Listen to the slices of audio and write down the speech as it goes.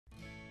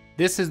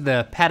This is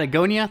the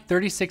Patagonia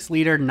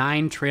 36-liter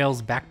 9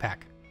 Trails backpack.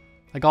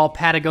 Like all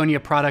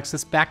Patagonia products,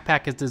 this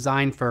backpack is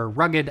designed for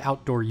rugged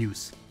outdoor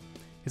use.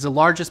 It's the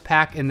largest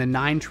pack in the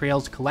 9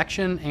 Trails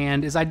collection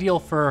and is ideal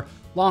for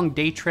long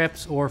day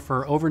trips or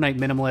for overnight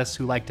minimalists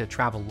who like to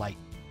travel light.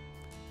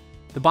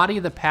 The body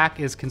of the pack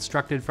is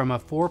constructed from a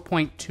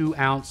 4.2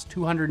 ounce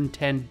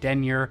 210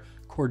 denier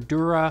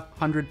Cordura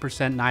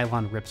 100%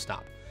 nylon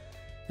ripstop.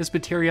 This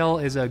material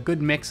is a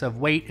good mix of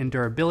weight and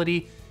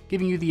durability,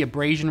 giving you the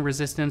abrasion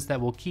resistance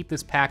that will keep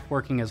this pack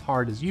working as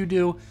hard as you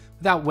do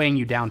without weighing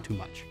you down too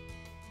much.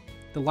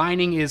 The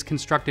lining is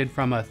constructed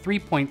from a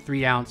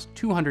 3.3 ounce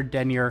 200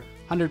 denier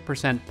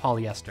 100%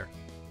 polyester.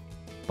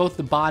 Both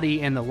the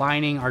body and the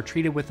lining are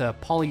treated with a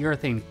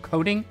polyurethane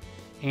coating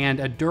and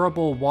a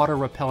durable water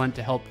repellent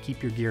to help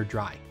keep your gear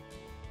dry.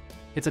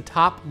 It's a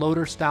top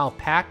loader style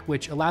pack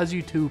which allows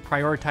you to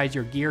prioritize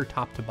your gear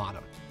top to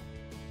bottom.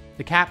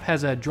 The cap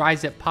has a dry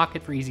zip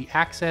pocket for easy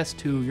access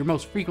to your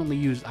most frequently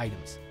used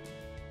items.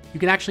 You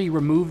can actually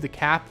remove the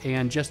cap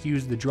and just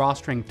use the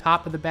drawstring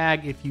top of the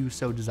bag if you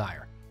so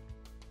desire.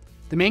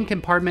 The main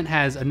compartment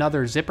has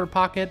another zipper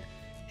pocket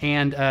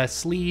and a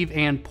sleeve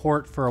and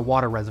port for a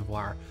water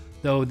reservoir,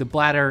 though the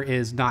bladder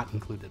is not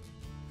included.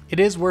 It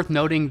is worth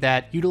noting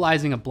that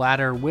utilizing a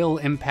bladder will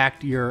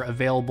impact your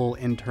available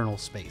internal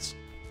space.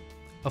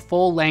 A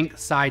full-length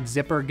side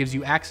zipper gives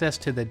you access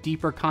to the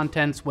deeper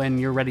contents when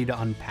you're ready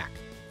to unpack.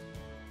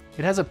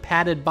 It has a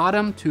padded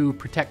bottom to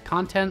protect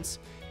contents,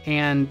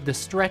 and the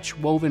stretch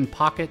woven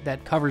pocket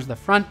that covers the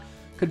front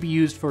could be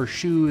used for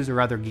shoes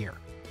or other gear.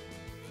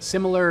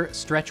 Similar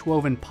stretch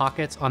woven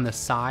pockets on the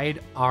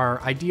side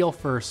are ideal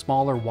for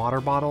smaller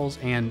water bottles,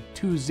 and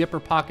 2 zipper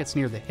pockets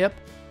near the hip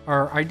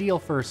are ideal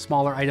for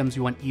smaller items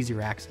you want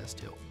easier access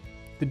to.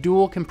 The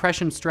dual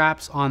compression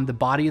straps on the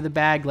body of the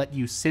bag let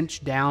you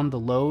cinch down the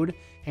load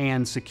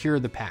and secure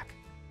the pack.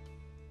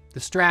 The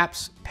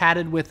straps,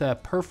 padded with a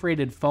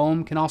perforated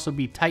foam, can also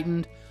be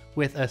tightened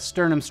with a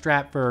sternum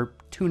strap for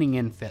tuning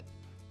in fit.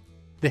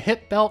 The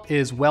hip belt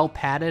is well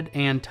padded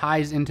and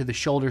ties into the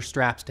shoulder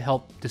straps to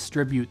help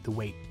distribute the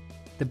weight.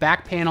 The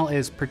back panel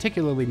is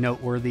particularly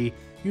noteworthy,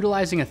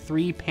 utilizing a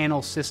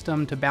 3-panel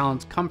system to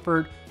balance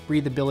comfort,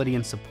 breathability,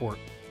 and support.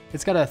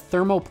 It's got a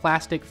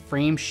thermoplastic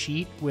frame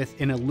sheet with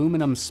an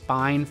aluminum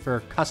spine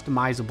for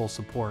customizable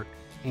support,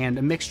 and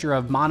a mixture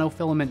of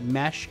monofilament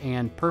mesh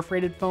and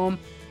perforated foam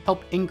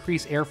help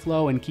increase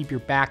airflow and keep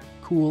your back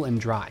cool and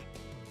dry.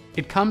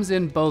 It comes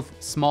in both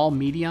small,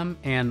 medium,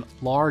 and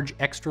large,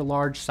 extra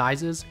large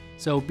sizes,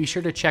 so be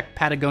sure to check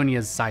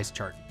Patagonia's size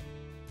chart.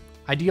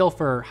 Ideal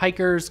for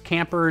hikers,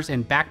 campers,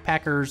 and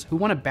backpackers who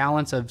want a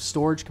balance of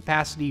storage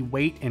capacity,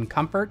 weight, and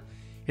comfort,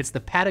 it's the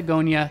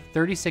Patagonia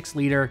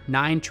 36-liter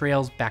 9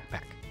 Trails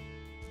backpack.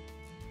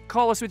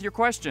 Call us with your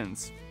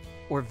questions.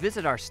 Or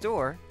visit our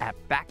store at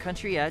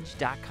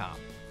backcountryedge.com.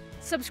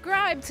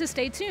 Subscribe to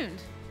stay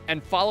tuned.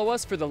 And follow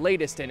us for the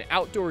latest in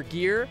outdoor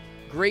gear,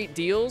 great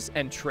deals,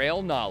 and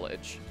trail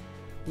knowledge.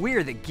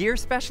 We're the gear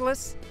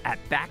specialists at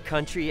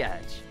Backcountry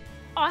Edge.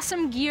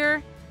 Awesome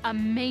gear,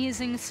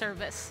 amazing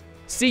service.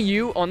 See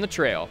you on the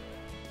trail.